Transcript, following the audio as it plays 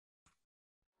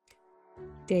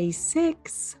day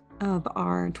 6 of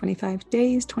our 25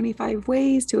 days, 25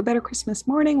 ways to a better Christmas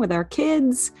morning with our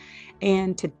kids.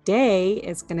 And today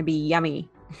is going to be yummy.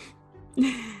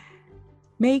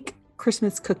 Make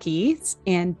Christmas cookies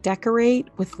and decorate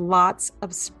with lots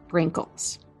of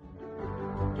sprinkles.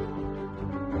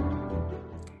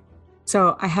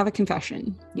 So I have a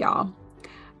confession, y'all.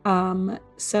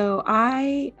 So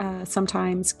I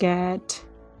sometimes get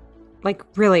like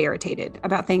really irritated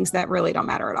about things that really don't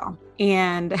matter at all.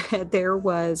 And there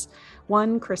was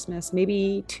one Christmas,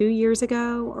 maybe 2 years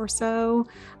ago or so,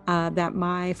 that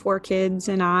my 4 kids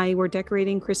and I were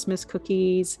decorating Christmas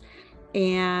cookies,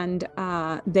 and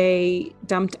they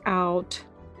dumped out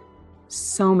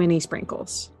so many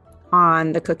sprinkles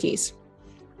on the cookies.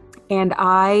 And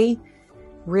I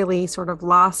really sort of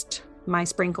lost my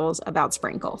sprinkles about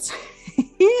sprinkles.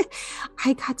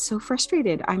 I got so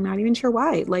frustrated. I'm not even sure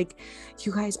why. Like,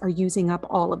 you guys are using up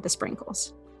all of the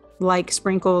sprinkles. Like,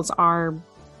 sprinkles are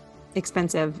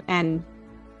expensive, and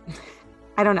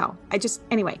I don't know.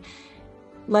 Anyway,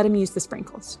 let them use the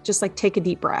sprinkles. Just like take a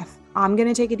deep breath. I'm going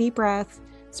to take a deep breath.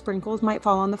 Sprinkles might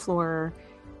fall on the floor.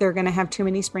 They're going to have too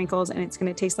many sprinkles, and it's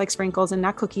going to taste like sprinkles and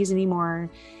not cookies anymore.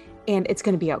 And it's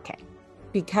going to be okay.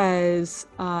 Because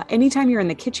anytime you're in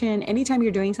the kitchen, anytime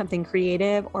you're doing something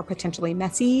creative or potentially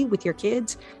messy with your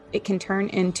kids, it can turn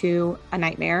into a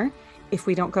nightmare if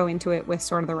we don't go into it with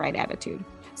sort of the right attitude.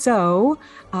 So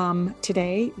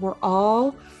today we're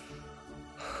all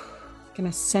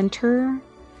going to center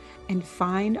and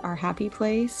find our happy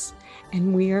place,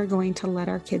 and we are going to let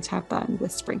our kids have fun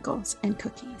with sprinkles and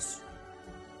cookies.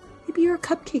 Maybe you're a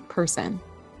cupcake person.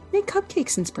 Make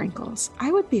cupcakes and sprinkles.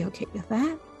 I would be okay with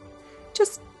that.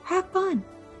 Just have fun.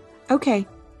 Okay.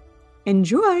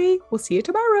 Enjoy. We'll see you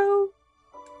tomorrow.